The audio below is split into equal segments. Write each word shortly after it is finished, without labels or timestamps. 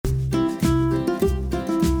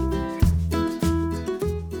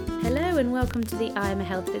welcome to the I'm a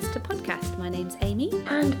Health Visitor podcast. My name's Amy.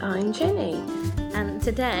 And I'm Jenny. And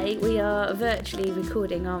today we are virtually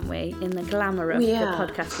recording, aren't we, in the glamour of the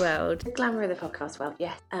podcast world. The glamour of the podcast world,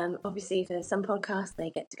 yes. Obviously for some podcasts they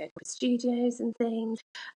get to go to studios and things.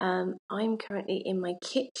 I'm currently in my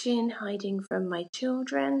kitchen hiding from my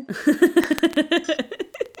children.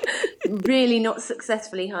 Really not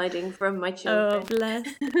successfully hiding from my children. Oh, bless.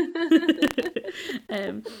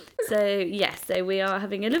 So we are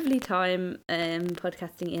having a lovely time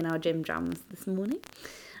podcasting in our gym jams this morning.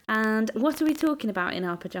 And what are we talking about in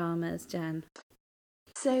our pyjamas, Jen?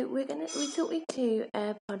 So we thought we'd do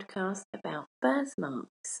a podcast about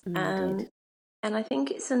birthmarks. And I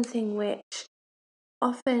think it's something which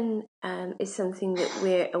often is something that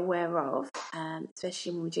we're aware of,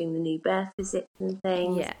 especially when we're doing the new birth visits and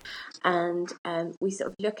things. Yeah. And we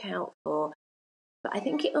sort of look out for, but I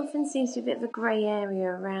think it often seems to be a bit of a grey area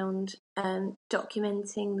around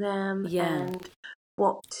documenting them and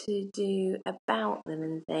what to do about them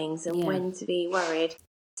and things, and when to be worried.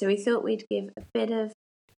 So we thought we'd give a bit of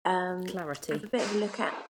clarity, a bit of a look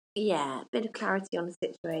at a bit of clarity on the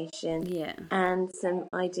situation, and some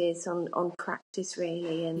ideas on practice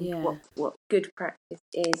really, and what good practice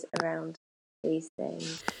is around these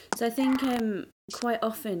things. So I think quite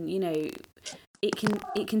often,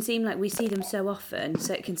 it can seem like we see them so often,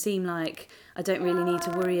 so it can seem like I don't really need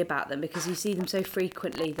to worry about them because you see them so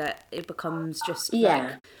frequently that it becomes just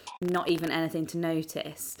like not even anything to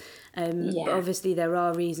notice. But obviously there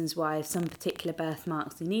are reasons why some particular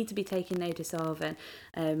birthmarks they need to be taken notice of,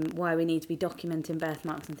 and why we need to be documenting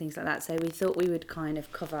birthmarks and things like that. So we thought we would kind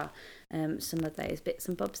of cover some of those bits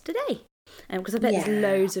and bobs today, because I bet there's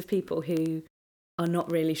loads of people who are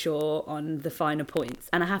not really sure on the finer points.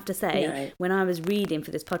 And I have to say, when I was reading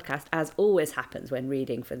for this podcast, as always happens when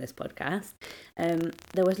reading for this podcast,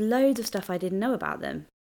 there was loads of stuff I didn't know about them.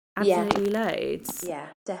 Absolutely loads. Yeah,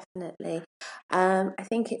 definitely. I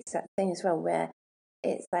think it's that thing as well where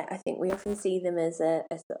it's like, I think we often see them as a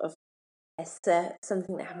sort of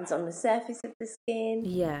something that happens on the surface of the skin.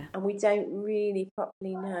 Yeah. And we don't really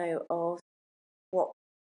properly know of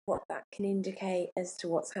what that can indicate as to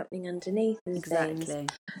what's happening underneath and things.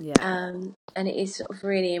 Yeah. And it is sort of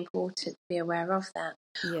really important to be aware of that.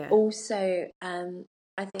 Yeah. Also,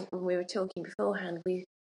 I think when we were talking beforehand, we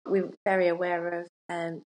were very aware of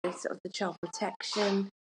the child protection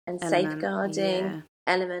and safeguarding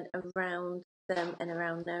element around them and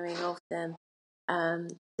around knowing of them.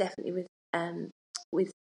 Definitely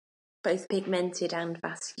with both pigmented and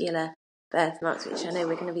vascular birthmarks, which I know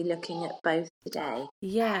we're going to be looking at both today.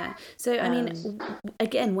 Yeah. So, I mean,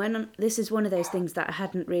 again, this is one of those things that I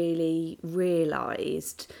hadn't really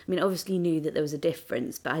realised. I mean, obviously knew that there was a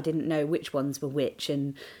difference, but I didn't know which ones were which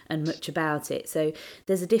and much about it. So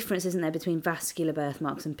there's a difference, isn't there, between vascular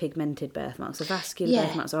birthmarks and pigmented birthmarks. So vascular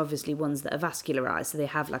birthmarks are obviously ones that are vascularised, so they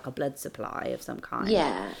have like a blood supply of some kind.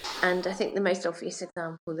 Yeah, and I think the most obvious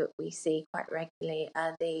example that we see quite regularly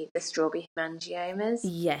are the strawberry hemangiomas.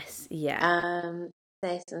 Yes, yeah.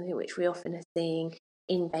 There's something which we often are seeing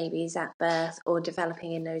in babies at birth or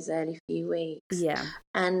developing in those early few weeks. Yeah.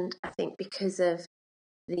 And I think because of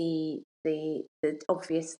the very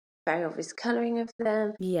obvious colouring of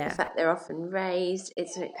them, the fact they're often raised,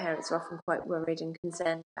 it's something parents are often quite worried and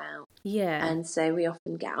concerned about. Yeah. And so we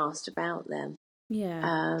often get asked about them.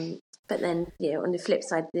 Yeah. But then, on the flip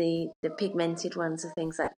side, the pigmented ones are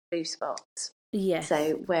things like blue spots. Yes.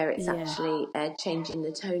 So where it's actually changing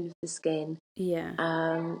the tone of the skin. Yeah.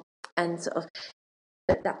 And sort of,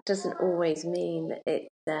 but that doesn't always mean that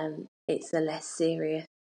it's a less serious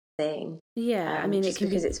thing. Yeah, I mean, it can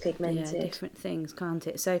because be it's pigmented. Yeah, different things, can't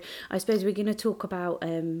it? So I suppose we're going to talk about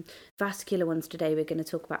vascular ones today. We're going to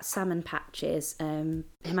talk about salmon patches,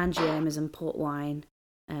 hemangiomas and port wine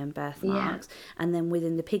birthmarks, and then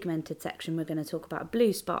within the pigmented section we're going to talk about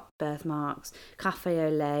blue spot birthmarks, cafe au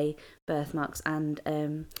lait birthmarks, and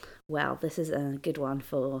this is a good one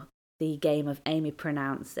for the game of Amy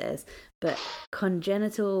pronounces, but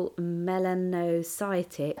congenital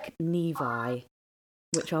melanocytic nevi,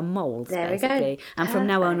 which are moles, basically. And from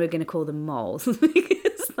now on we're going to call them moles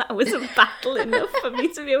because that was a battle enough for me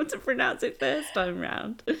to be able to pronounce it first time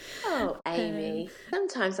round. Oh, Amy,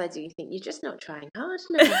 sometimes I do think you're just not trying hard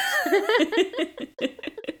enough.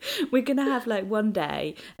 we're gonna have like one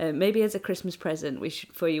day, maybe as a Christmas present, we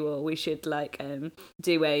should for you all. We should like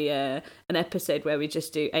do an episode where we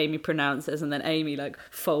just do Amy pronounces, and then Amy like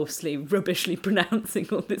falsely, rubbishly pronouncing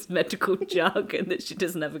all this medical jargon that she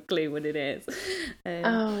doesn't have a clue what it is.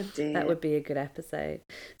 Oh dear, that would be a good episode.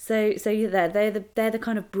 So yeah, they're the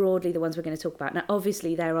kind of broadly the ones we're going to talk about. Now,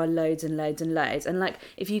 obviously, there are loads and loads and loads, and like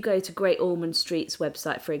if you go to Great Ormond Street's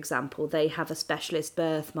website, for example, they have a specialist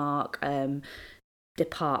birthmark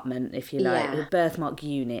department, if you like, the birthmark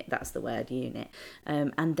unit, that's the word, unit,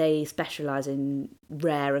 and they specialise in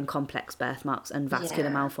rare and complex birthmarks and vascular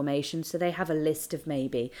malformations. So they have a list of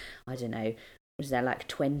maybe, I don't know, is there like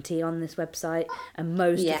 20 on this website, and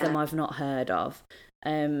most of them I've not heard of.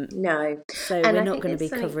 No, so and we're not going to be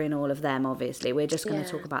covering all of them, obviously. We're just going to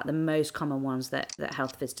talk about the most common ones that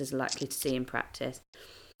health visitors are likely to see in practice.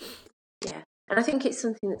 Yeah, and I think it's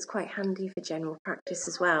something that's quite handy for general practice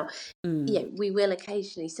as well. Yeah, we will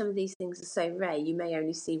occasionally, some of these things are so rare, you may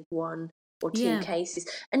only see one or two cases,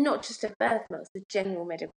 and not just of birthmarks, the general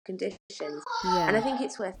medical conditions. And I think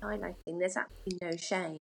it's worth highlighting, there's absolutely no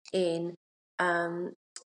shame in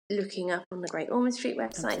looking up on the Great Ormond Street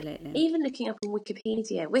website, even looking up on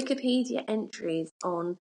Wikipedia. Wikipedia entries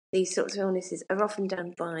on these sorts of illnesses are often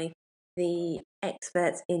done by the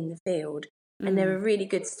experts in the field, and they're a really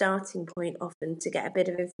good starting point often to get a bit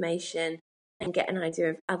of information and get an idea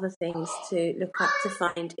of other things to look up to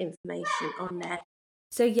find information on there.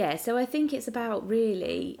 So I think it's about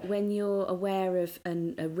really when you're aware of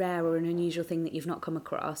a rare or an unusual thing that you've not come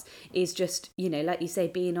across is just, like you say,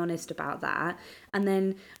 being honest about that. And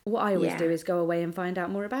then what I always do is go away and find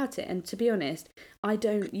out more about it. And to be honest,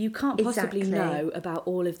 you can't possibly know about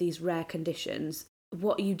all of these rare conditions.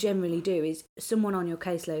 What you generally do is someone on your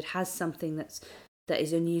caseload has something that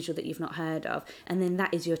is unusual that you've not heard of, and then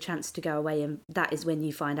that is your chance to go away, and that is when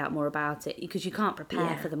you find out more about it, because you can't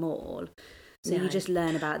prepare for them all. So you just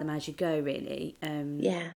learn about them as you go, really. It's and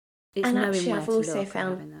knowing actually, where I've to also look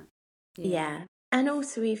found that. And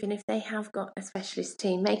also even if they have got a specialist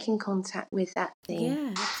team, making contact with that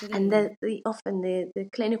team, and often the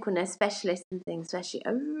clinical nurse specialists and things, especially,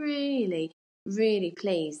 are really, really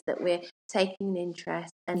pleased that we're taking an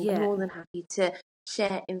interest and more than happy to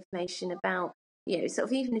share information about, sort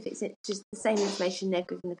of even if it's just the same information they're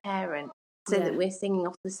giving the parent, so that we're singing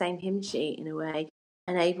off the same hymn sheet in a way,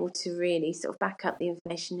 and able to really sort of back up the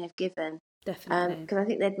information they've given. Definitely. Because I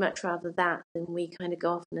think they'd much rather that than we kind of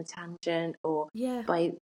go off on a tangent, or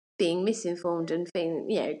by being misinformed and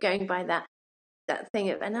feeling, going by that thing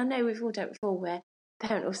of, and I know we've all done it before, where a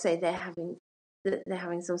parent will say they're having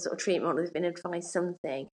some sort of treatment, or they've been advised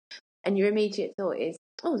something, and your immediate thought is,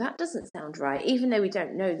 oh, that doesn't sound right, even though we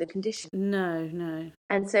don't know the condition. No.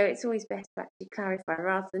 And so it's always best to actually clarify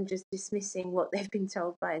rather than just dismissing what they've been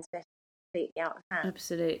told by a specialist completely out of hand.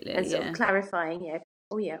 Absolutely, and sort of clarifying,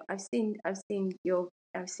 I've seen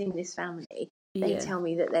this family. They tell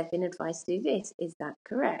me that they've been advised to do this. Is that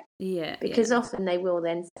correct? Yeah. Because often they will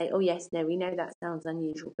then say, oh yes, no, we know that sounds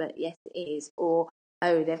unusual, but yes, it is. Or,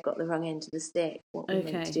 oh, they've got the wrong end of the stick. What we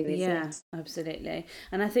need to do is this. Absolutely.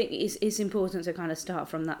 And I think it's important to kind of start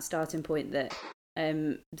from that starting point that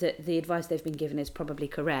that the advice they've been given is probably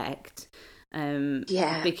correct.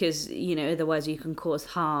 Because otherwise you can cause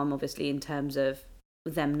harm, obviously, in terms of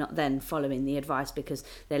them not then following the advice because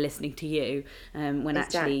they're listening to you, when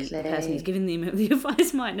actually the person who's giving them the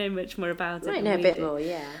advice might know much more about it. Might know a bit more,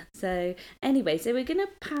 So anyway, so we're going to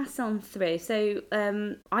pass on through. So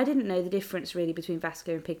I didn't know the difference really between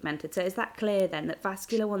vascular and pigmented. So is that clear then, that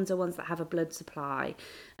vascular ones are ones that have a blood supply,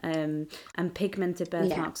 and pigmented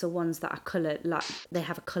birthmarks are ones that are coloured, like they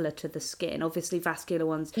have a colour to the skin. Obviously vascular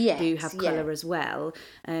ones do have colour as well,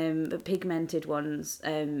 but pigmented ones,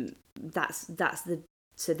 that's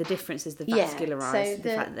the difference is the vascularised, so the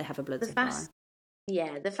fact that they have a blood supply.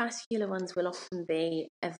 The vascular ones will often be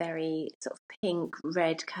a very sort of pink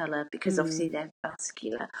red colour because obviously they're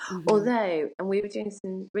vascular. Mm-hmm. Although, and we were doing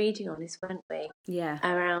some reading on this, weren't we? Yeah.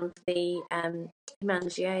 Around the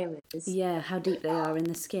hemangiomas. Yeah, how deep they are in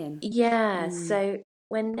the skin. Yeah, so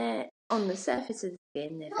when they're on the surface of the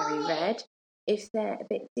skin, they're very red. If they're a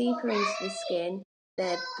bit deeper into the skin,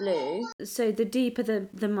 they're blue. So the deeper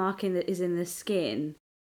the marking that is in the skin,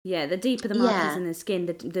 the deeper the markings in the skin,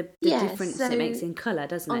 the difference it makes in colour,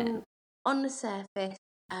 doesn't it? On the surface,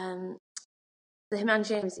 the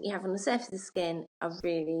hemangiomas that you have on the surface of the skin are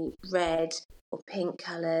really red or pink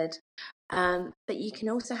coloured. But you can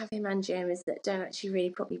also have hemangiomas that don't actually really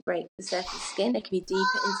properly break the surface of the skin. They can be deeper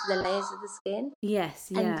into the layers of the skin.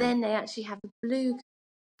 Yes, and then they actually have a blue.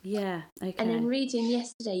 Yeah, okay. And in reading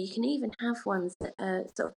yesterday, you can even have ones that are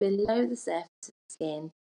sort of below the surface of the skin,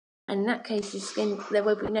 And in that case, your skin, there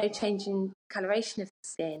will be no change in coloration of the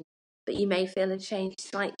skin, but you may feel a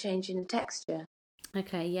slight change in texture.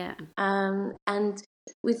 Okay, yeah. And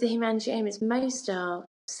with the hemangiomas, most are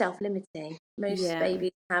self-limiting. Most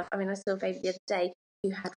babies have. I mean, I saw a baby the other day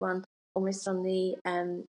who had one almost on the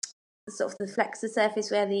sort of the flexor surface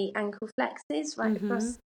where the ankle flexes, right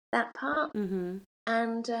across that part.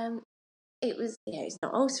 And it was, it's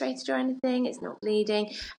not ulcerated or anything. It's not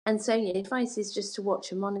bleeding. And so, the advice is just to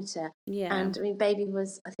watch and monitor. Yeah. And I mean, baby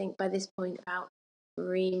was, I think, by this point about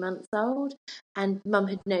 3 months old, and Mum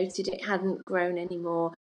had noted it hadn't grown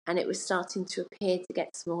anymore, and it was starting to appear to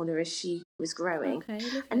get smaller as she was growing. Okay,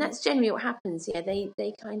 and that's generally what happens.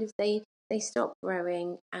 They stop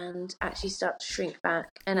growing and actually start to shrink back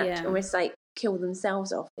and almost like kill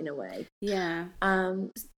themselves off in a way. Yeah.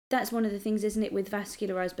 That's one of the things, isn't it, with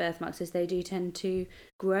vascularized birthmarks, is they do tend to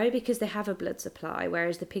grow because they have a blood supply,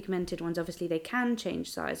 whereas the pigmented ones, obviously, they can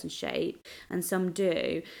change size and shape, and some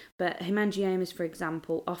do. But hemangiomas, for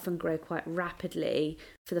example, often grow quite rapidly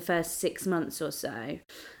for the first 6 months or so.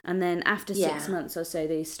 And then after 6 months or so,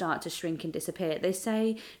 they start to shrink and disappear. They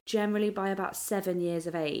say generally by about 7 years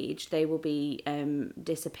of age, they will be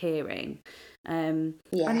disappearing. And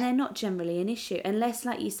they're not generally an issue unless,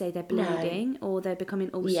 like you say, they're bleeding or they're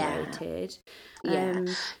becoming ulcerated.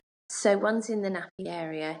 So ones in the nappy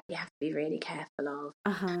area you have to be really careful of,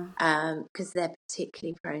 because they're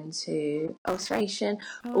particularly prone to ulceration.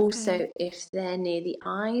 Also, if they're near the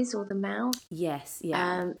eyes or the mouth,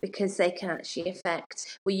 because they can actually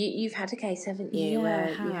affect. Well, you've had a case, haven't you?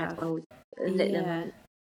 Where you had one with a little one.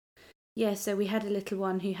 Yeah, so we had a little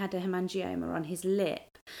one who had a hemangioma on his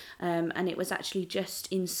lip, and it was actually just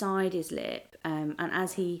inside his lip. And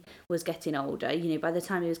as he was getting older, by the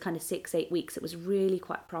time he was kind of 6-8 weeks, it was really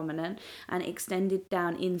quite prominent and extended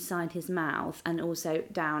down inside his mouth and also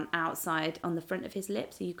down outside on the front of his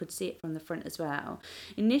lip, so you could see it from the front as well.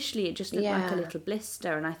 Initially, it just looked like a little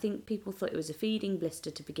blister, and I think people thought it was a feeding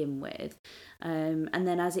blister to begin with. And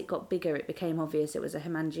then as it got bigger, it became obvious it was a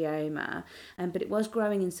hemangioma, but it was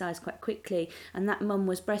growing in size quite quickly, and that mum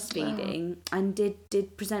was breastfeeding and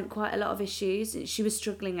did present quite a lot of issues. She was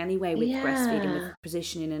struggling anyway with breastfeeding, with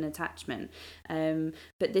positioning and attachment,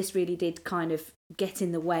 but this really did kind of get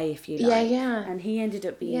in the way, if you like. And he ended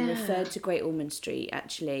up being referred to Great Ormond Street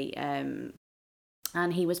actually, and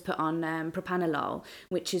he was put on propranolol,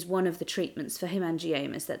 which is one of the treatments for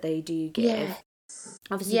hemangiomas that they do give.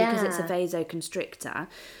 Obviously, because it's a vasoconstrictor,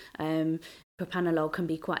 propranolol can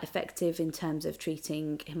be quite effective in terms of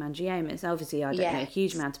treating hemangiomas. Obviously, I don't know a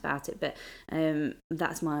huge amount about it, but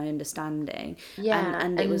that's my understanding.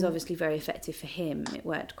 And it was obviously very effective for him. It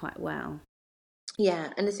worked quite well.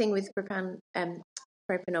 Yeah, and the thing with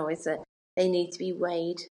propranolol is that they need to be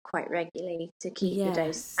weighed quite regularly to keep the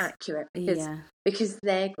dose accurate, because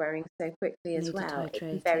they're growing so quickly as well. It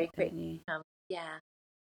can very quickly come.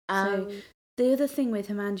 So the other thing with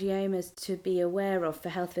hemangiomas to be aware of, for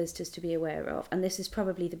health visitors to be aware of, and this is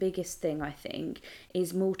probably the biggest thing, I think,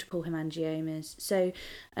 is multiple hemangiomas. So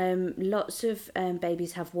lots of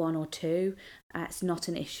babies have one or two. It's not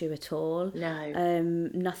an issue at all. No.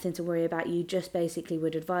 Nothing to worry about. You just basically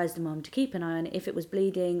would advise the mum to keep an eye on it. If it was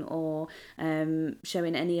bleeding or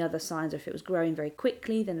showing any other signs, or if it was growing very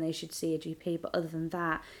quickly, then they should see a GP. But other than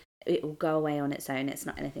that, it will go away on its own. It's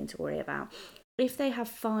not anything to worry about. If they have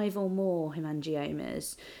 5 or more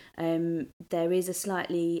hemangiomas, there is a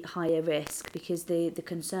slightly higher risk, because the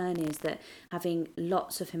concern is that having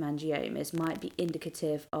lots of hemangiomas might be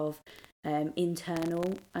indicative of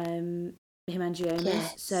internal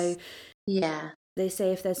hemangiomas. So they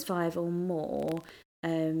say if there's 5 or more,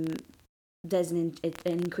 there's an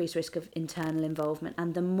increased risk of internal involvement,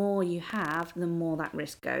 and the more you have, the more that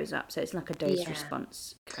risk goes up. So it's like a dose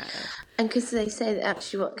response curve. And because they say that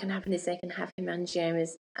actually what can happen is they can have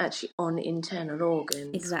hemangiomas actually on internal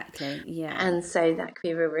organs. Exactly, yeah. And so that could be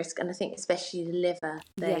a real risk. And I think especially the liver,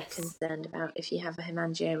 they're concerned about if you have a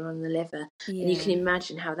hemangioma on the liver. And you can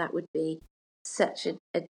imagine how that would be such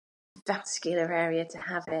a vascular area to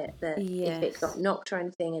have it, that if it got knocked or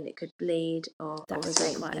anything and it could bleed or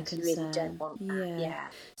something, quite a concern. You really don't want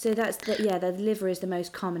that. So that's the liver is the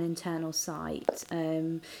most common internal site.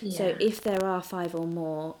 So if there are 5 or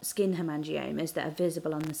more skin hemangiomas that are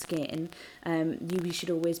visible on the skin, you should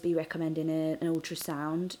always be recommending an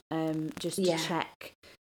ultrasound, just to check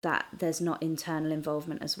that there's not internal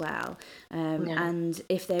involvement as well. And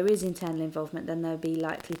if there is internal involvement, then they'll be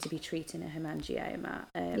likely to be treating a hemangioma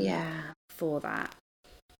for that.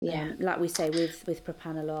 Like we say with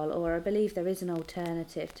propranolol, or I believe there is an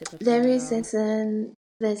alternative to propranolol.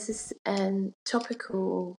 There's this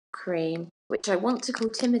topical cream which I want to call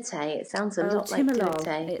Timotei. It sounds a lot like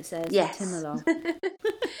Timotei. It says yes. Timolol.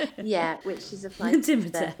 Yeah, which is applied to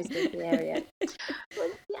the surface of the area. Well,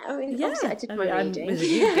 yeah, I mean, obviously I did my reading.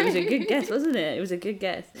 It was a good guess, wasn't it? It was a good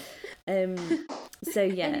guess. So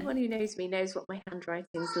yeah, anyone who knows me knows what my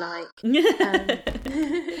handwriting's like.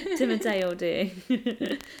 Timotei will do.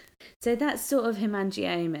 So that's sort of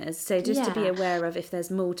hemangiomas. So just to be aware of if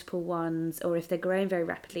there's multiple ones, or if they're growing very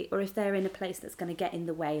rapidly, or if they're in a place that's going to get in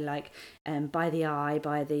the way, like by the eye,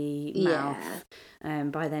 by the mouth,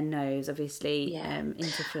 by their nose, obviously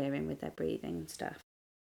interfering with their breathing and stuff.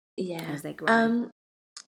 Yeah. As they grow. And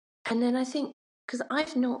then I think, because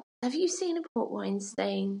have you seen a port wine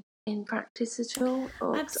stain in practice at all?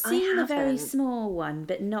 I've seen a very small one,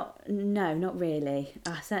 but not really.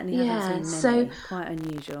 I certainly haven't seen many. Quite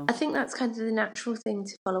unusual. I think that's kind of the natural thing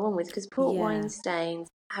to follow on with, because port wine stains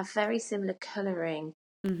have very similar colouring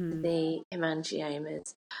to the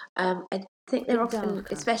hemangiomas. I think they're often,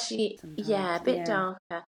 darker, especially a bit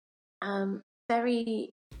darker.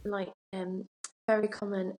 Very very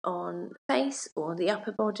common on face or the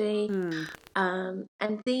upper body, and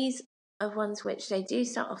these are ones which they do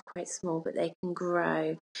start off quite small, but they can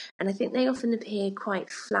grow, and I think they often appear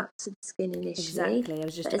quite flat to the skin initially. Exactly, I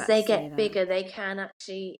was just but as they get bigger, they can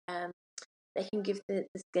actually they can give the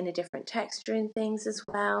skin a different texture and things as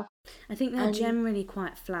well. I think they're generally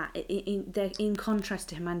quite flat. They're in contrast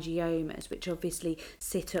to hemangiomas, which obviously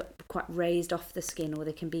sit up quite raised off the skin, or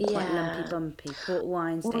they can be quite lumpy, bumpy. Port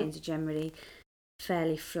wine stains are generally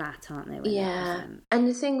fairly flat, aren't they? And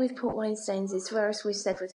the thing with port wine stains is, whereas we've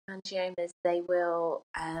said with hemangiomas, they will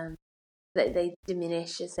they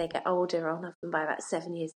diminish as they get older. Often by about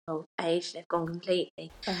 7 years of age, they've gone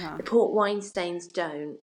completely. The port wine stains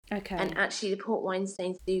don't. Okay. And actually, the port wine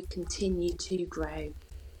stains do continue to grow.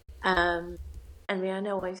 And I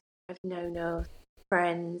know I've known of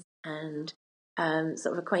friends and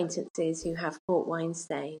sort of acquaintances who have port wine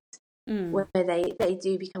stains, where they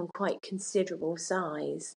do become quite considerable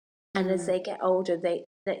size, and as they get older,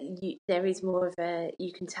 there is more of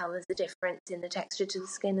you can tell there's a difference in the texture to the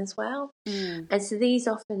skin as well. And so these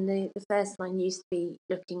often, the first line used to be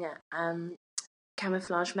looking at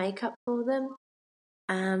camouflage makeup for them,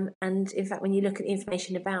 and in fact when you look at the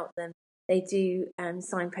information about them, they do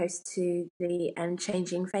signpost to the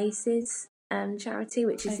Changing Faces charity,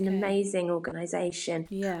 which is an amazing organisation,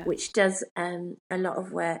 which does a lot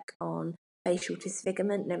of work on facial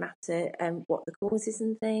disfigurement, no matter what the causes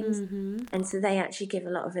and things. And so they actually give a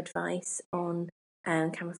lot of advice on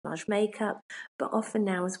camouflage makeup, but often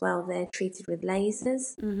now as well they're treated with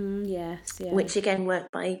lasers, which again work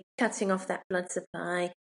by cutting off that blood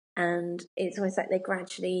supply, and it's almost like they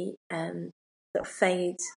gradually sort of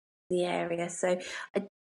fade the area. So I'm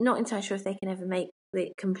not entirely sure if they can ever make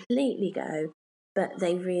it completely go, but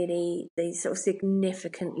they sort of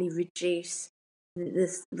significantly reduce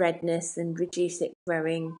this redness and reduce it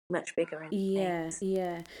growing much bigger.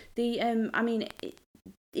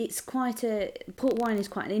 It's quite port wine is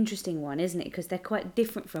quite an interesting one, isn't it? Because they're quite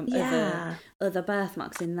different from other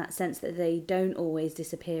birthmarks in that sense that they don't always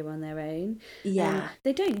disappear on their own.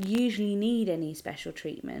 They don't usually need any special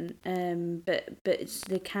treatment, but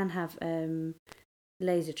they can have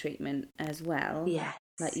laser treatment as well.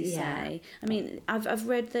 Like you say. I mean, I've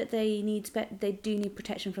read that they do need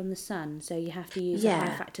protection from the sun, so you have to use a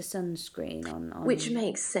high factor sunscreen on which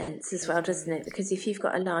makes sense as well, doesn't it? Because if you've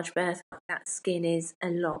got a large birthmark, that skin is a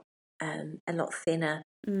lot thinner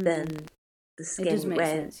than the skin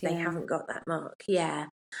where they haven't got that mark. And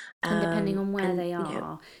depending on where they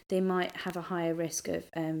are, they might have a higher risk of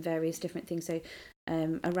various different things. So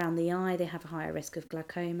around the eye, they have a higher risk of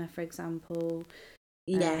glaucoma, for example.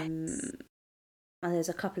 And there's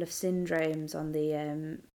a couple of syndromes on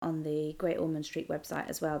the Great Ormond Street website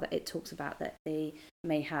as well that it talks about, that they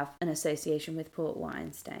may have an association with port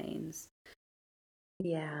wine stains.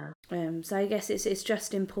 So I guess it's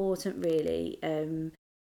just important, really,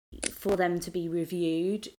 for them to be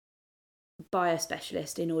reviewed by a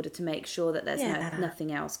specialist in order to make sure that there's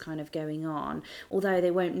nothing else kind of going on. Although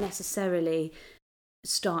they won't necessarily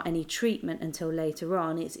start any treatment until later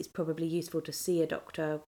on, it's probably useful to see a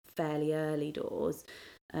doctor fairly early doors,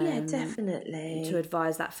 definitely, to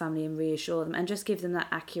advise that family and reassure them and just give them that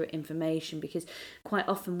accurate information, because quite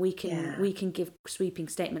often we can give sweeping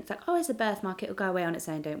statements like, oh, it's a birthmark, it'll go away on its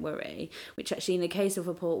own, don't worry, which actually in the case of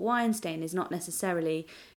a port wine stain is not necessarily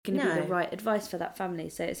going to be the right advice for that family.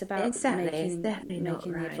 So it's about making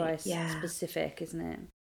the advice specific, isn't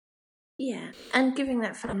it? And giving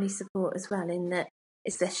that family support as well, in that,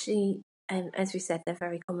 especially as we said, they're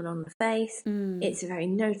very common on the face. It's a very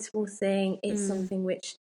notable thing. It's something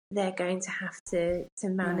which they're going to have to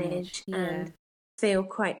manage and feel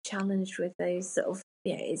quite challenged with those sort of,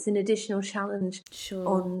 it's an additional challenge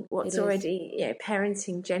on what's already,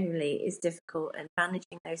 parenting generally is difficult, and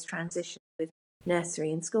managing those transitions with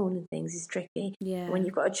nursery and school and things is tricky. When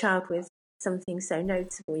you've got a child with something so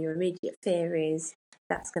notable, your immediate fear is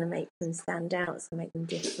that's going to make them stand out, it's going to make them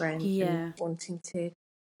different, and wanting to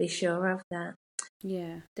be sure of that.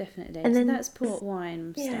 Yeah, definitely. And then, so that's port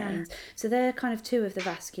wine stains. So they're kind of two of the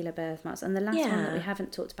vascular birthmarks. And the last one that we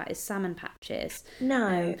haven't talked about is salmon patches.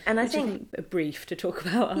 No, and I think a brief to talk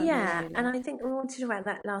about. Yeah, and I think we wanted to talk about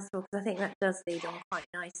that last one because I think that does lead on quite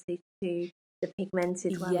nicely to the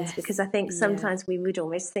pigmented ones, because I think sometimes we would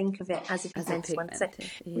almost think of it as a pigmented one. So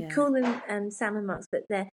we call them salmon marks, but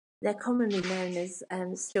they're commonly known as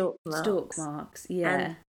stalk marks. Stalk marks, yeah.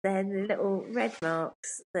 And they're the little red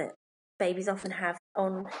marks that babies often have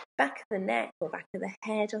on back of the neck or back of the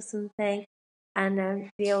head or something. And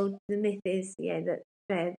the myth is that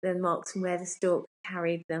they're the marks from where the stork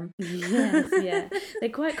carried them. Yes, they're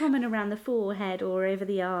quite common around the forehead or over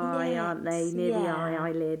the eye, aren't they? Near the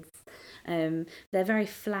eyelids. They're very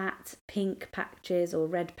flat pink patches or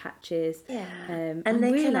red patches. And I'm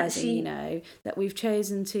realising, that we've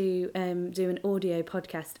chosen to do an audio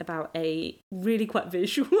podcast about a really quite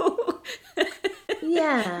visual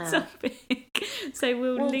topic. So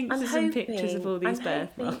we'll link to some pictures of all these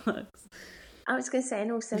birthmarks. I was going to say,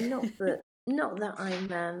 and also not that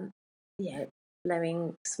I'm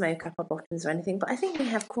blowing smoke up our bottoms or anything, but I think we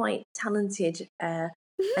have quite talented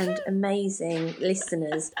and amazing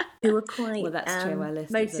listeners who are quite true. Our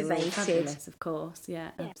motivated. Are fabulous, of course,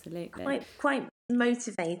 absolutely. Quite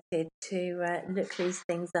motivated to look these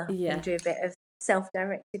things up and do a bit of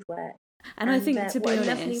self-directed work. And I think, to be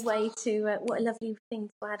honest, what a lovely thing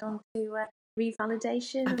to add on to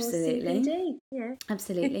revalidation absolutely. or CPD.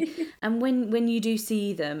 Absolutely. And when you do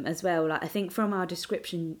see them as well, like I think from our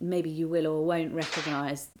description, maybe you will or won't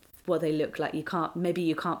recognise what they look like. You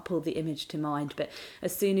can't pull the image to mind, but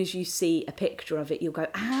as soon as you see a picture of it, you'll go,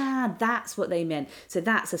 that's what they meant. So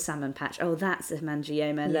that's a salmon patch. Oh, that's a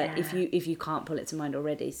hemangioma. Like, if you can't pull it to mind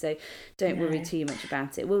already, so don't worry too much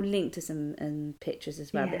about it. We'll link to some pictures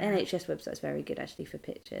as well. The NHS website's very good actually for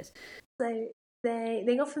pictures. So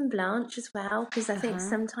they often blanch as well, because I think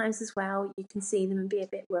sometimes as well you can see them and be a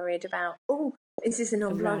bit worried about, is this a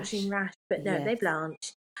non-blanching rash? But no, they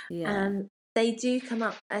blanch. They do come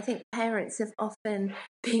up. I think parents have often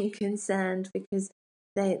been concerned because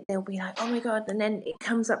they'll be like, oh my God, and then it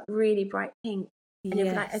comes up really bright pink. And you'll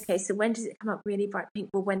be like, okay, so when does it come up really bright pink?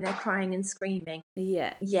 Well, when they're crying and screaming.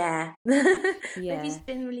 Babies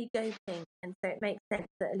generally go pink, and so it makes sense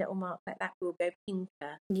that a little mark like that will go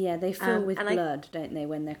pinker. Yeah, they fill with blood, don't they,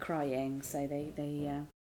 when they're crying? So they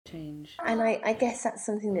change. And I guess that's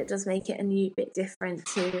something that does make it a new bit different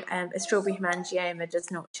to a strawberry hemangioma. Does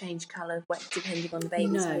not change colour depending on the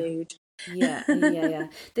baby's mood. Yeah.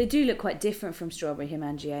 They do look quite different from strawberry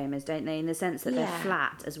hemangiomas, don't they? In the sense that they're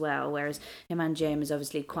flat as well, whereas hemangioma is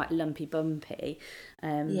obviously quite lumpy, bumpy.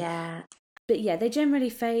 But they generally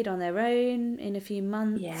fade on their own in a few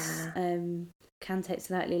months. Can take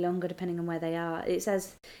slightly longer depending on where they are. It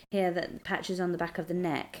says here that patches on the back of the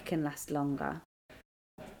neck can last longer.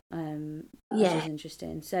 Which is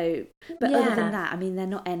interesting. So, but other than that, I mean, they're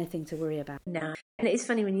not anything to worry about. No, and it's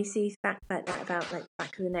funny when you see facts like that about like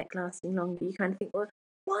back of the neck lasting longer. You kind of think, well,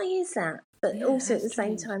 why is that? But also at the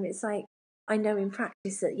same time, it's like I know in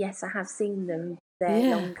practice that yes, I have seen them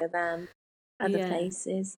there longer than other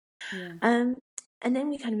places. And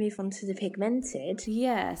then we kind of move on to the pigmented.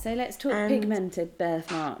 Yeah, so let's talk pigmented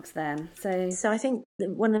birthmarks then. So I think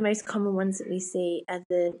one of the most common ones that we see are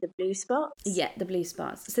the blue spots. Yeah, the blue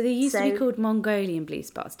spots. So they used to be called Mongolian blue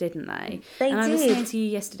spots, didn't they? They did. I was saying to you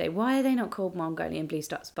yesterday, why are they not called Mongolian blue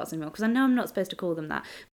spots anymore? Because I know I'm not supposed to call them that.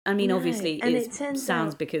 I mean, obviously, it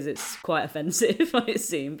sounds because it's quite offensive, I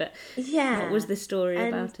assume. But what was the story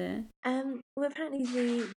about it? Well, apparently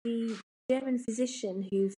the German physician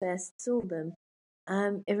who first saw them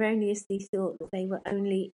erroneously thought that they were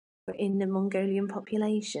only in the Mongolian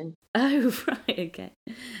population. Oh, right, okay.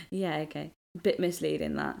 Yeah, okay. A bit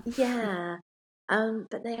misleading, that. Yeah.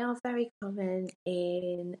 But they are very common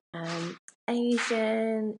in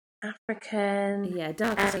Asian, African... Yeah,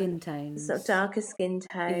 darker skin tones. Sort of darker skin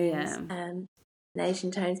tones, and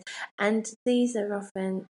Asian tones. And these are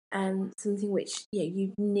often something which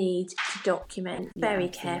you need to document very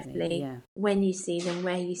carefully when you see them,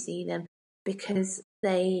 where you see them, because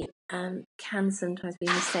they can sometimes be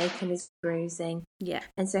mistaken as bruising. Yeah.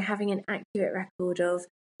 And so having an accurate record of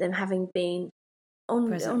them having been on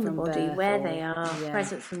the body where they are,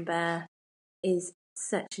 present from birth, is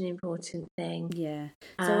such an important thing. Yeah.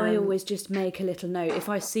 So I always just make a little note. If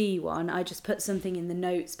I see one, I just put something in the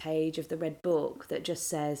notes page of the Red Book that just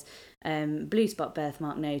says blue spot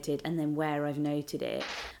birthmark noted, and then where I've noted it.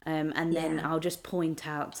 And then I'll just point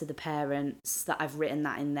out to the parents that I've written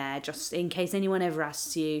that in there, just in case anyone ever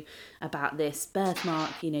asks you about this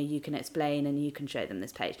birthmark, you know, you can explain and you can show them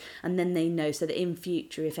this page. And then they know, so that in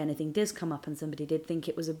future, if anything does come up and somebody did think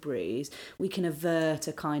it was a bruise, we can avert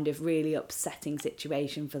a kind of really upsetting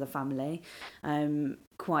situation for the family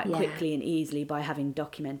quite quickly and easily by having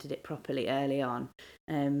documented it properly early on.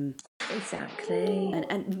 Exactly.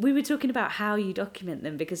 And we were talking about how you document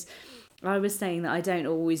them, because I was saying that I don't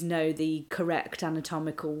always know the correct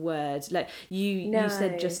anatomical word. Like you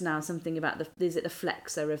said just now something about is it the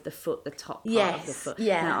flexor of the foot, the top part of the foot?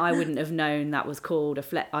 Yeah. Now I wouldn't have known that was called a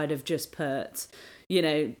flex. I'd have just put, you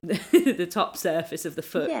know, the top surface of the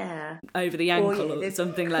foot over the ankle or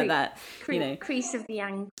something like that. You know, crease of the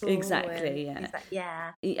ankle. Exactly.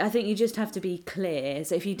 I think you just have to be clear.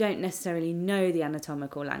 So if you don't necessarily know the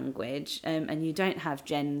anatomical language and you don't have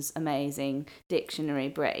Jen's amazing dictionary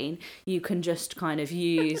brain, you can just kind of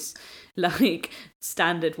use like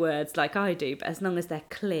standard words like I do, but as long as they're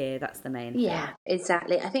clear, that's the main thing. Yeah,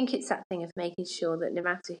 exactly. I think it's that thing of making sure that no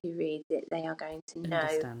matter who reads it, they are going to know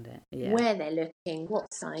understand it. Where they're looking,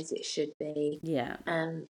 what size it should be,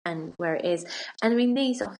 and where it is. And I mean,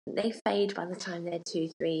 these often they fade by the time they're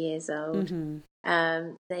 2-3 years old.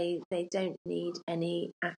 Mm-hmm. They don't need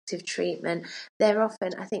any active treatment. They're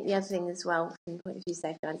often, I think the other thing as well, from the point of view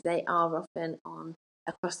safeguards, they are often on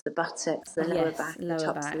across the buttocks, the lower back, the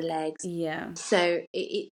tops of the legs. Yeah. So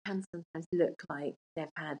it can sometimes look like they've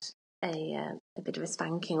had a bit of a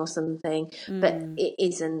spanking or something, but it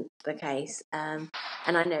isn't the case. And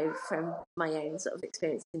I know from my own sort of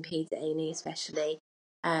experience in Peds A&E especially,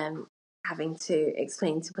 having to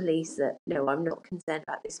explain to police that no, I'm not concerned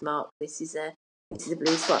about this mark. This is a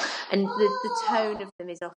blue spot, and the tone of them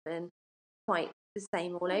is often quite the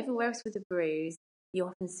same all over. Whereas with a bruise, you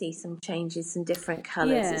often see some changes, some different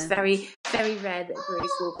colours. It's very, very rare that a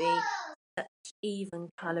bruise will be such even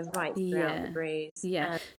colour right throughout the bruise.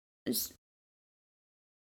 Yeah.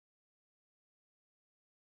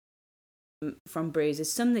 From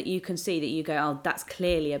bruises, some that you can see that you go, oh, that's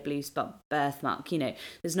clearly a blue spot birthmark. You know,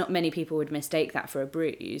 there's not many people would mistake that for a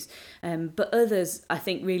bruise, but others I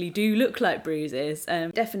think really do look like bruises.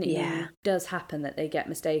 Definitely does happen that they get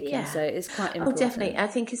mistaken, so it's quite important. Oh, definitely. I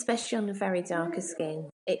think especially on the very darker skin,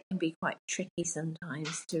 it can be quite tricky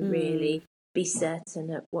sometimes to really be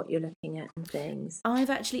certain at what you're looking at and things.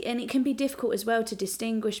 And it can be difficult as well to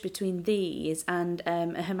distinguish between these and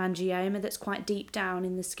a hemangioma that's quite deep down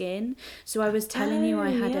in the skin. So I was telling you I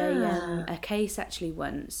had a case actually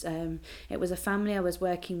once. It was a family I was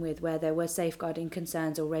working with where there were safeguarding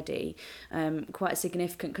concerns already, quite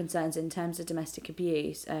significant concerns in terms of domestic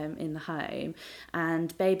abuse in the home,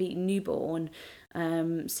 and baby newborn.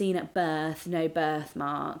 Seen at birth, no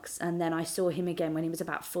birthmarks, and then I saw him again when he was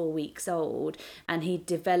about 4 weeks old, and he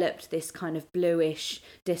developed this kind of bluish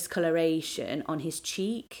discoloration on his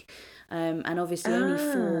cheek. And obviously only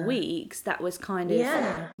 4 weeks, that was kind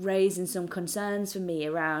of raising some concerns for me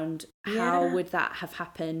around how would that have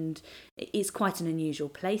happened. It's quite an unusual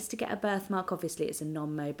place to get a birthmark. Obviously it's a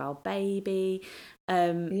non-mobile baby.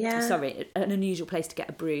 Sorry, an unusual place to get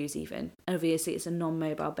a bruise even. Obviously it's a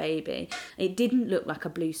non-mobile baby. It didn't look like a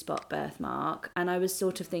blue spot birthmark, and I was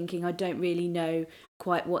sort of thinking, I don't really know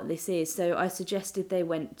quite what this is. So I suggested they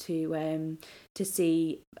went to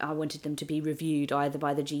see, I wanted them to be reviewed either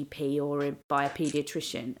by the GP or by a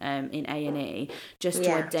paediatrician in A&E, just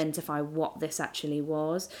to identify what this actually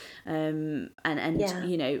was. And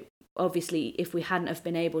you know, obviously if we hadn't have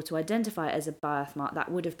been able to identify it as a birthmark, that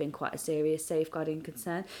would have been quite a serious safeguarding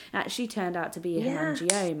concern. It actually turned out to be a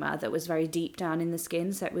hemangioma that was very deep down in the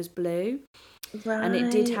skin, so it was blue. Right. And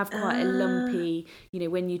it did have quite a lumpy, you know,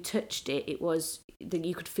 when you touched it, it was that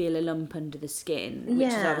you could feel a lump under the skin, which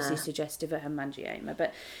is obviously suggestive of hemangioma.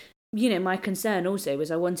 But you know, my concern also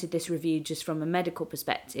was I wanted this reviewed just from a medical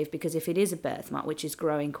perspective, because if it is a birthmark which is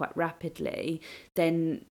growing quite rapidly,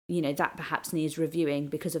 then you know that perhaps needs reviewing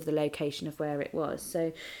because of the location of where it was.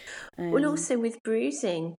 So well, also with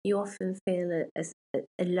bruising, you often feel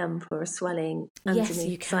a lump or a swelling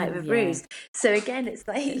underneath the site of a bruise. So again, it's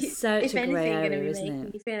like it's if anything, area, going to be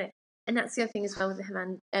making you feel it. And that's the other thing as well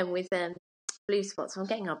with blue spots. I'm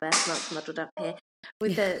getting our birthmarks muddled up here.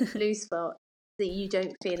 With the blue spot, that you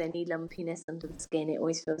don't feel any lumpiness under the skin. It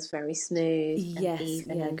always feels very smooth and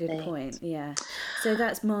even. Yeah, good point. Yeah. So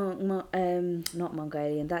that's not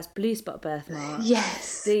Mongolian, that's blue spot birthmarks.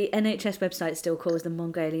 Yes. The NHS website still calls them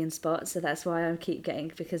Mongolian spots, so that's why I keep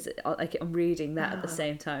getting, because I'm reading that at the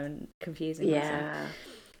same time and confusing myself.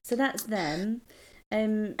 So that's them.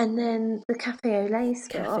 And then the cafe au lait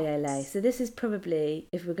spots. Cafe au lait. So this is probably,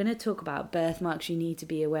 if we're going to talk about birthmarks you need to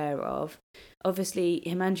be aware of, obviously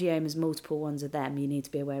hemangiomas, multiple ones of them you need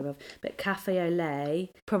to be aware of, but cafe au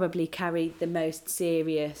lait probably carry the most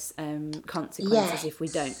serious consequences if we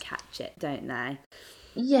don't catch it, don't they?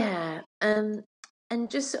 Yeah. And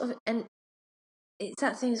just sort of, and it's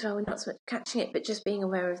that thing as well, we're not so much catching it, but just being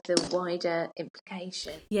aware of the wider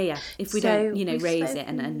implication. Yeah. If we don't, raise it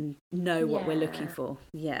and know what we're looking for.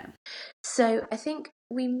 Yeah. So I think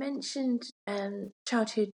we mentioned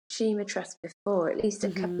Childhood Tumour Trust before, at least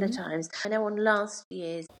a couple of times. I know on last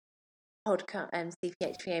year's podcast,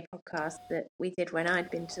 CPHPA podcast that we did when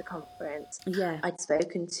I'd been to the conference, I'd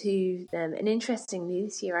spoken to them. And interestingly,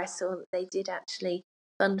 this year I saw that they did actually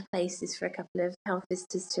fund places for a couple of health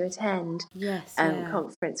visitors to attend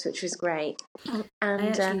conference, which was great. And I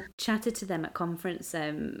actually chatted to them at conference.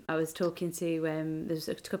 I was talking to there was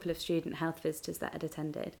a couple of student health visitors that had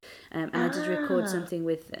attended, and I did record something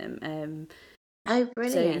with them. Oh,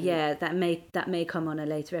 brilliant! So yeah, that may come on a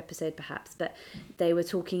later episode perhaps. But they were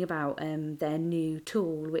talking about their new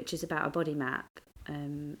tool, which is about a body map.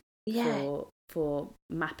 For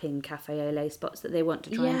mapping cafe au lait spots that they want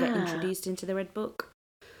to try and get introduced into the Red Book.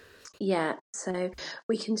 Yeah, so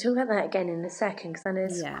we can talk about that again in a second, because I know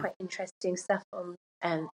there's quite interesting stuff on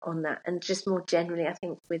that, and just more generally, I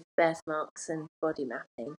think, with birthmarks and body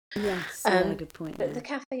mapping. Yes, good point. But the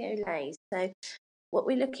cafe au lait, so what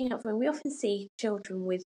we're looking at, when we often see children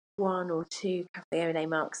with 1 or 2 cafe au lait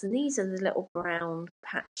marks, and these are the little brown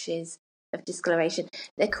patches of discoloration.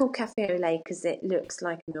 They're called cafe au lait because it looks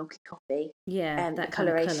like a milky coffee. Yeah, that the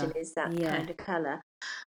coloration is that kind of colour.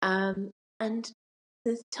 And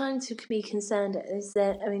the time to be concerned is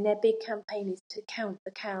that, their big campaign is to count the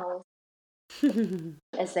cows,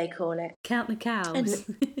 as they call it. Count the cows.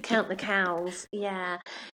 Count the cows, yeah.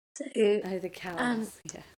 So, the cows,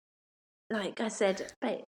 yeah. Like I said,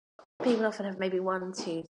 people often have maybe 1,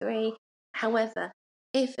 2, 3. However,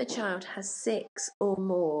 if a child has 6 or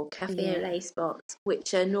more cafe au lait spots,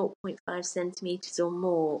 which are 0.5 centimetres or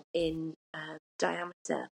more in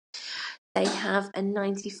diameter, they have a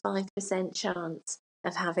 95% chance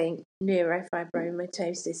of having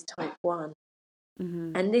neurofibromatosis type 1.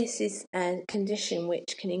 Mm-hmm. And this is a condition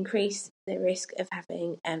which can increase the risk of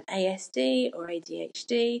having ASD or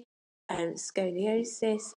ADHD,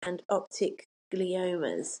 scoliosis and optic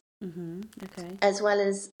gliomas. Mm-hmm. Okay. As well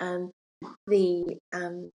as the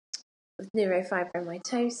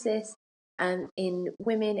neurofibromatosis. In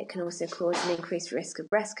women, it can also cause an increased risk of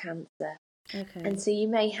breast cancer. Okay. And so you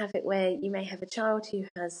may have it where you may have a child who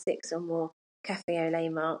has 6 or more cafe au lait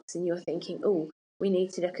marks, and you're thinking, oh, we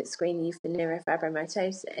need to look at screening you for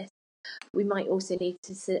neurofibromatosis. We might also need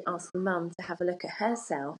to ask the mum to have a look at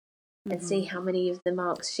herself and see how many of the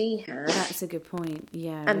marks she has. That's a good point,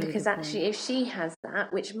 yeah. And really, because actually, if she has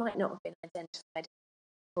that, which might not have been identified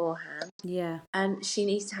beforehand, she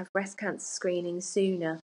needs to have breast cancer screening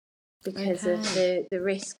sooner because of the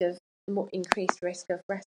risk of more increased risk of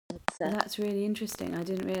breast cancer. That's really interesting. I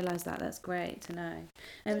didn't realise that. That's great to know.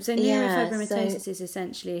 So neurofibromatosis is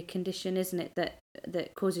essentially a condition, isn't it,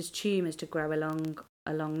 that causes tumours to grow along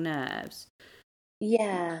nerves?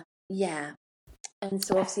 Yeah. And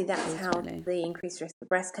so obviously that's how the increased risk of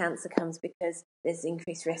breast cancer comes, because there's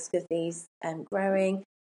increased risk of these growing.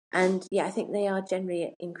 And I think they are generally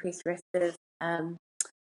at increased risk of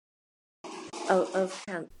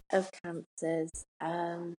cancers.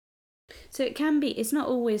 So it's not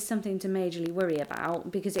always something to majorly worry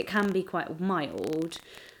about, because it can be quite mild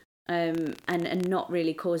and not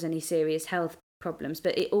really cause any serious health problems,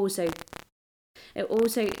 but it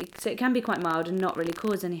can be quite mild and not really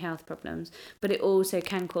cause any health problems, but it also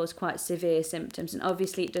can cause quite severe symptoms, and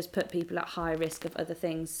obviously it does put people at high risk of other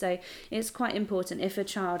things. So it's quite important, if a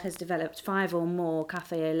child has developed 5 or more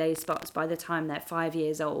cafe au lait spots by the time they're 5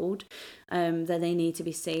 years old, then they need to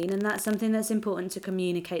be seen, and that's something that's important to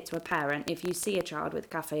communicate to a parent. If you see a child with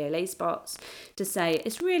cafe au lait spots, to say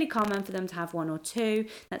it's really common for them to have 1 or 2.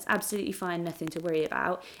 That's absolutely fine, nothing to worry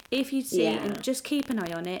about. If you see, and just keep an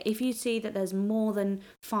eye on it, if you see that there's more than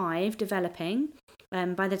 5 developing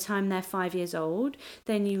by the time they're 5 years old,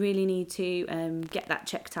 then you really need to get that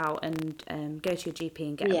checked out and go to your GP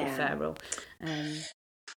and get a referral.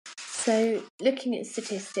 So, looking at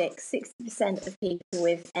statistics, 60% of people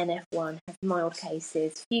with NF1 have mild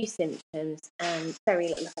cases, few symptoms, and very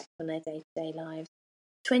little effect on their day-to-day lives.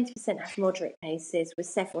 20% have moderate cases with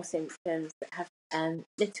several symptoms that have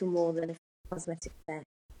little more than a cosmetic effect.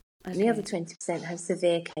 Okay. And the other 20% have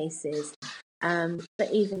severe cases,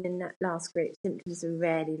 but even in that last group, symptoms are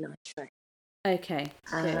rarely life-threatening. Okay,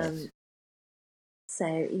 good.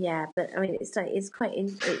 So yeah, but I mean,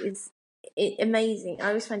 it's amazing. I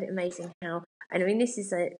always find it amazing how, and I mean, this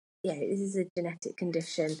is a genetic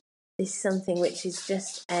condition. This is something which is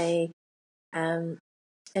just a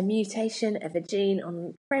mutation of a gene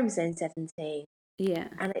on chromosome 17. Yeah,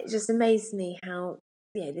 and it just amazed me how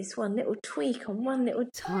this one little tweak on one little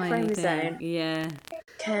tiny chromosome,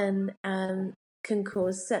 can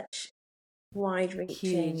cause such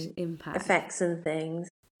wide-reaching impact effects and things.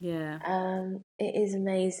 Yeah. It is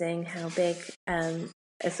amazing how big a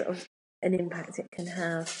sort of an impact it can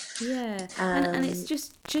have. Yeah, and it's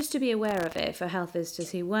just to be aware of it for health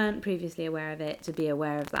visitors who weren't previously aware of it, to be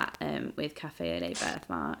aware of that with Café au lait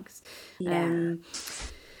birthmarks. Yeah.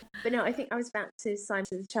 But no, I think I was about to sign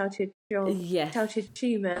to the Childhood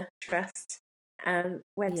Tumour Trust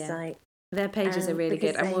website. Yeah. Their pages are really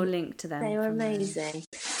good, and we'll link to them. They are amazing.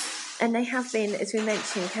 And they have been, as we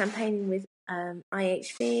mentioned, campaigning with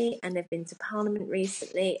IHV, and they've been to Parliament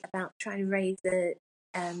recently about trying to raise the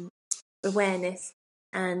awareness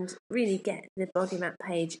and really get the body map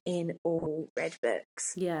page in all red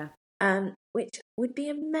books. Yeah. Which would be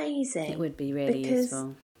amazing. It would be really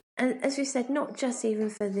useful. And as we said, not just even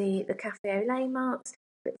for the Café au lait marks,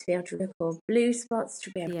 but to be able to record blue spots,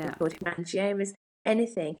 to be able to record hemangiomas,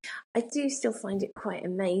 anything. I do still find it quite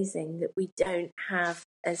amazing that we don't have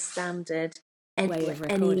a standard any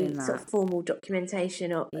sort of formal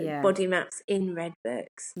documentation or body maps in red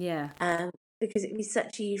books. Yeah. Because it'd be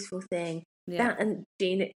such a useful thing. Yeah. That and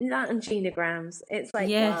genograms. It's like,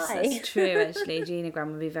 yes, why? That's true. Actually,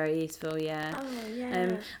 genogram would be very useful. Yeah. Oh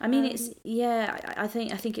yeah. I mean, I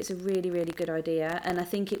think it's a really, really good idea, and I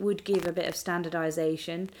think it would give a bit of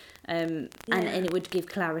standardisation, and it would give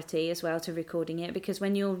clarity as well to recording it, because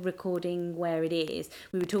when you're recording where it is,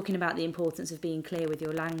 we were talking about the importance of being clear with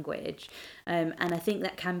your language, and I think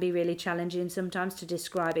that can be really challenging sometimes to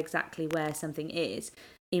describe exactly where something is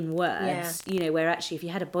in words, where actually if you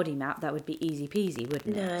had a body map, that would be easy peasy,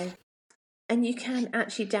 wouldn't it? No. And you can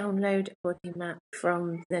actually download a body map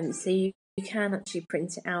from them, so you can actually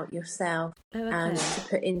print it out yourself and to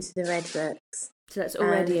put into the red books. So that's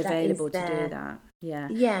already available to do that. Yeah.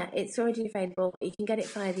 Yeah, it's already available. You can get it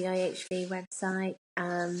via the IHV website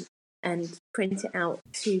and print it out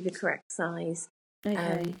to the correct size for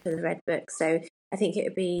the red book. So I think it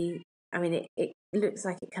would be, I mean, it looks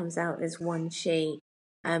like it comes out as one sheet.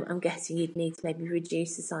 I'm guessing you'd need to maybe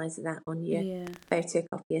reduce the size of that on your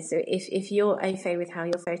photocopier. So if you're au fait with how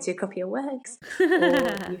your photocopier works, or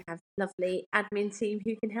you have a lovely admin team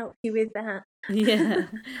who can help you with that,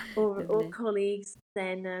 or colleagues,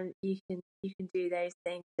 then you can do those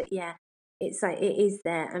things. But yeah, it's like it is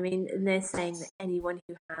there. I mean, and they're saying that anyone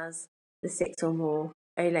who has the 6 or more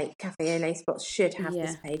Café au lait spots should have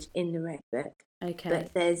this page in the red book. Okay.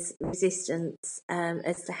 But there's resistance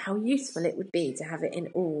as to how useful it would be to have it in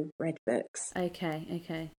all red books.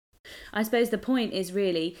 Okay. I suppose the point is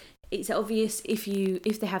really, it's obvious if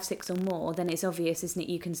they have 6 or more, then it's obvious, isn't it?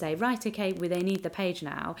 You can say, right, okay, well, they need the page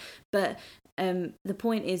now. But the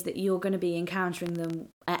point is that you're going to be encountering them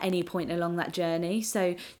at any point along that journey.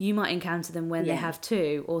 So you might encounter them when they have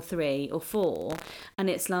 2 or 3 or 4. And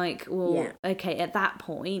it's like, well, okay, at that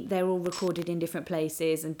point, they're all recorded in different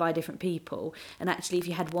places and by different people. And actually, if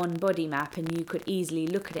you had one body map and you could easily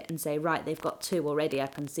look at it and say, right, they've got 2 already, I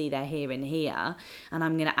can see they're here and here, and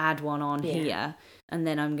I'm going to add one on here. And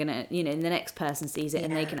then I'm going to, the next person sees it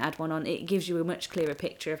and they can add one on. It gives you a much clearer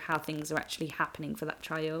picture of how things are actually happening for that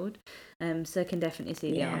child. So I can definitely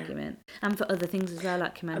see the argument. And for other things as well,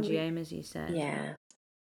 like hemangiomas, you said.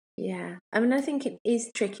 Yeah. I mean, I think it is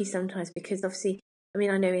tricky sometimes because obviously, I mean,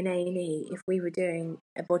 I know in A&E, if we were doing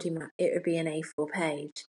a body map, it would be an A4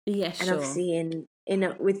 page. Yeah, sure. And obviously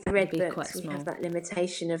with the red books, we have that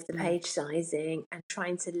limitation of the page sizing, and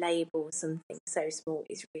trying to label something so small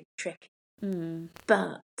is really tricky.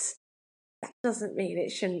 But that doesn't mean it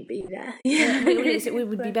shouldn't be there. It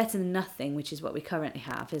would be better than nothing, which is what we currently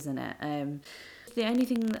have, isn't it? The only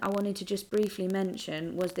thing I wanted to just briefly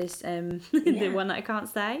mention was this, the one that I can't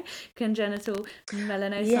say, congenital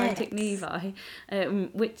melanocytic nevi,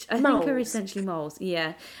 which I think are essentially moles.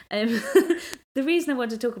 Yeah. The reason I want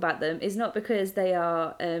to talk about them is not because they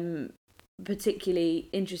are particularly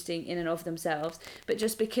interesting in and of themselves, but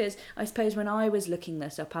just because I suppose when I was looking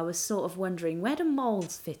this up, I was sort of wondering, where do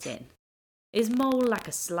moles fit in? Is mole like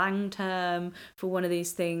a slang term for one of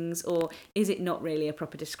these things, or is it not really a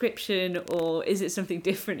proper description, or is it something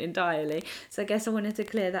different entirely? So I guess I wanted to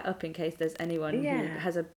clear that up in case there's anyone who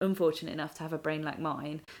has unfortunate enough to have a brain like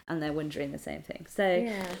mine and they're wondering the same thing. So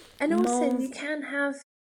and also you can have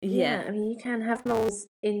I mean, you can have moles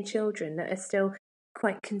in children that are still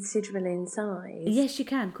quite considerable in size. Yes, you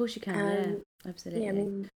can. Of course you can. Absolutely. I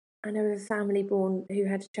mean, I know of a family who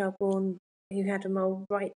had a child born who had a mole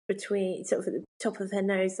right between, sort of at the top of her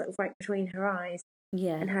nose, sort of right between her eyes,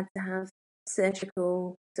 and had to have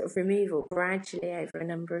surgical sort of removal gradually over a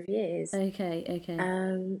number of years. Okay.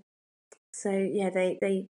 So I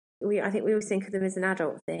think we always think of them as an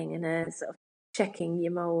adult thing and a sort of checking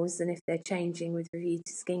your moles and if they're changing with review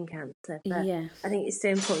to skin cancer. But I think it's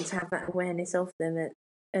still important to have that awareness of them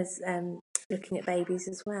as looking at babies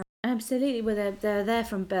as well. Absolutely. Well, they're there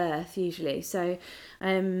from birth usually. So,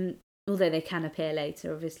 although they can appear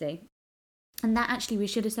later, obviously. And that actually, we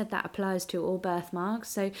should have said that applies to all birthmarks.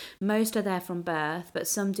 So most are there from birth, but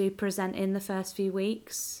some do present in the first few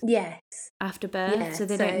weeks. Yes. After birth. So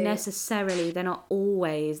don't necessarily, they're not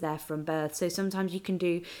always there from birth. So sometimes you can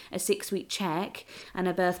do a 6-week check and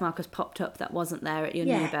a birthmark has popped up that wasn't there at your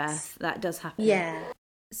new birth. That does happen. Yeah.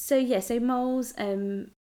 So moles,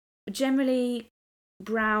 generally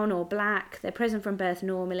brown or black. They're present from birth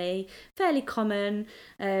normally, fairly common.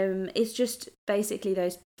 It's just basically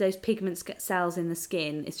those pigment cells in the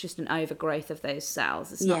skin. It's just an overgrowth of those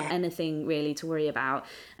cells. It's not anything really to worry about.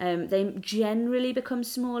 They generally become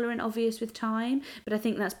smaller and obvious with time, but I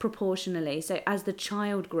think that's proportionally. So as the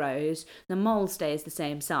child grows, the mole stays the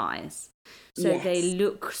same size. So they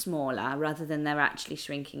look smaller rather than they're actually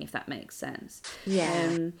shrinking, if that makes sense.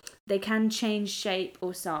 They can change shape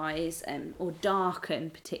or size or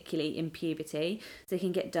darken, particularly in puberty. So they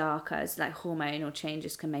can get darker as like hormonal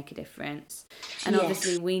changes can make a difference. And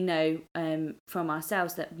obviously we know from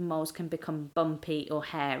ourselves that moles can become bumpy or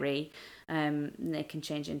hairy. And they can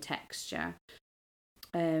change in texture.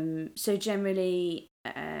 So generally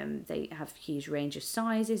they have a huge range of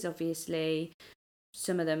sizes, obviously.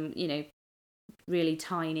 Some of them, really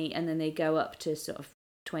tiny, and then they go up to sort of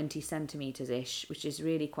 20 centimetres ish, which is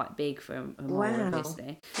really quite big for a mole,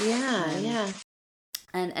 obviously.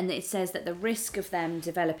 And it says that the risk of them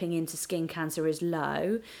developing into skin cancer is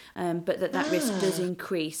low, but that risk does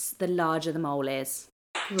increase the larger the mole is.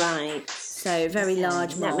 Right. So very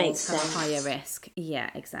large moles have a higher risk.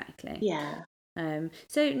 Yeah, exactly. Yeah.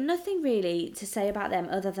 So nothing really to say about them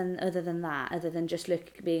other than just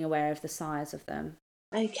being aware of the size of them.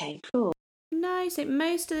 Okay, cool. No, so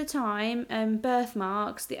most of the time,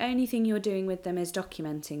 birthmarks, the only thing you're doing with them is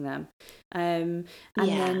documenting them.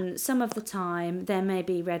 Then some of the time, there may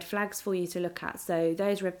be red flags for you to look at. So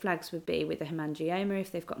those red flags would be with a hemangioma,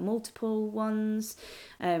 if they've got multiple ones,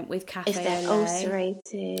 with cafe If they're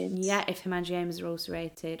ulcerated. Yeah, if hemangiomas are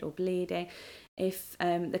ulcerated or bleeding. If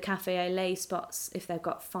the cafe au lait spots, if they've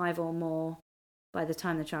got 5 or more by the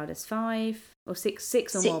time the child is 5, or six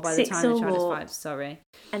or more by the time the child is 5, sorry.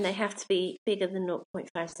 And they have to be bigger than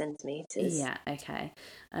 0.5 centimetres. Yeah, okay.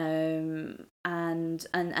 And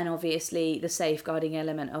obviously the safeguarding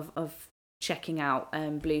element of checking out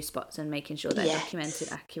blue spots and making sure they're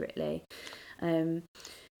documented accurately.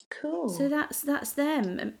 Cool. So that's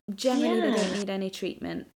them. Generally they don't need any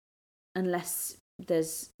treatment unless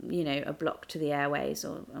there's a block to the airways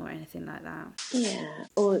or anything like that.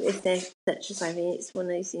 Or if they're such as it's one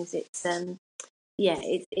of those things. It's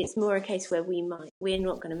more a case where we're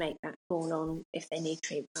not going to make that call on if they need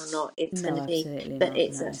treatment or not. It's going to be, but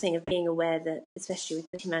it's a thing of being aware that, especially with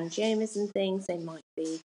the hemangiomas and things, they might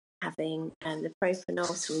be having the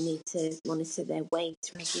propanol, so we need to monitor their weight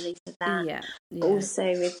regularly for that.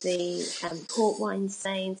 Also with the port wine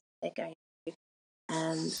stains, they're going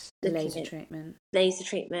laser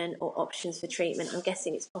treatment or options for treatment. I'm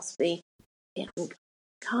guessing it's possibly,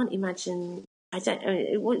 can't imagine, I don't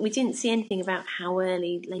know, we didn't see anything about how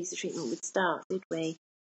early laser treatment would start, did we?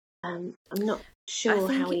 I'm not sure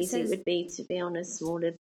how easy it would be to be on a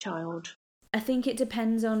smaller child. I think it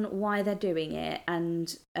depends on why they're doing it,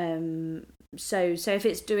 and so if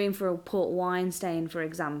it's doing for a port wine stain, for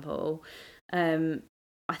example,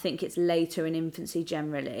 I think it's later in infancy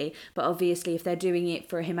generally, but obviously if they're doing it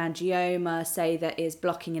for a hemangioma, say that is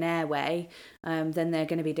blocking an airway, then they're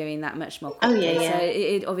going to be doing that much more quickly. So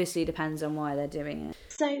it obviously depends on why they're doing it.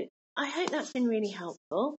 So I hope that's been really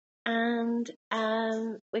helpful, and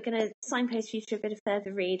we're going to signpost you to a bit of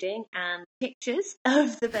further reading and pictures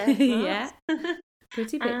of the birthmarks.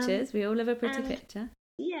 Pretty pictures. We all love a pretty picture.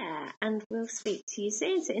 Yeah, and we'll speak to you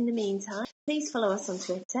soon. So in the meantime, please follow us on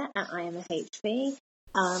Twitter at IamAHV.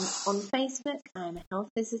 On Facebook, I am a health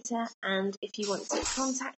visitor, and if you want to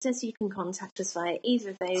contact us, you can contact us via either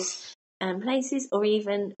of those places, or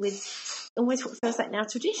even with almost what feels like now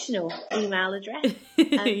traditional email address.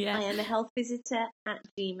 Yeah. I am a health visitor at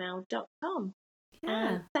gmail.com.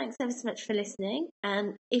 Yeah. Thanks ever so much for listening.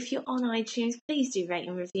 And if you're on iTunes, please do rate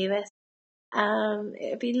and review us.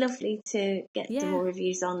 It'd be lovely to get some more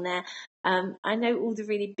reviews on there. I know all the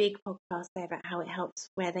really big podcasts say about how it helps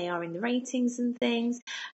where they are in the ratings and things.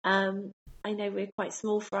 I know we're quite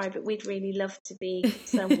small fry, but we'd really love to be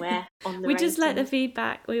somewhere on the We ratings. just like the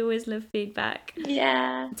feedback. We always love feedback.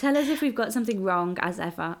 Yeah. Tell us if we've got something wrong, as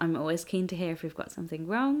ever. I'm always keen to hear if we've got something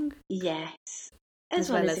wrong. Yes. As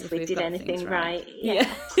well as if we did anything right.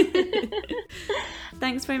 Yeah.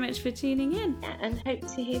 Thanks very much for tuning in. Yeah, and hope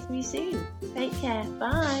to hear from you soon. Take care.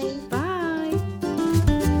 Bye. Bye.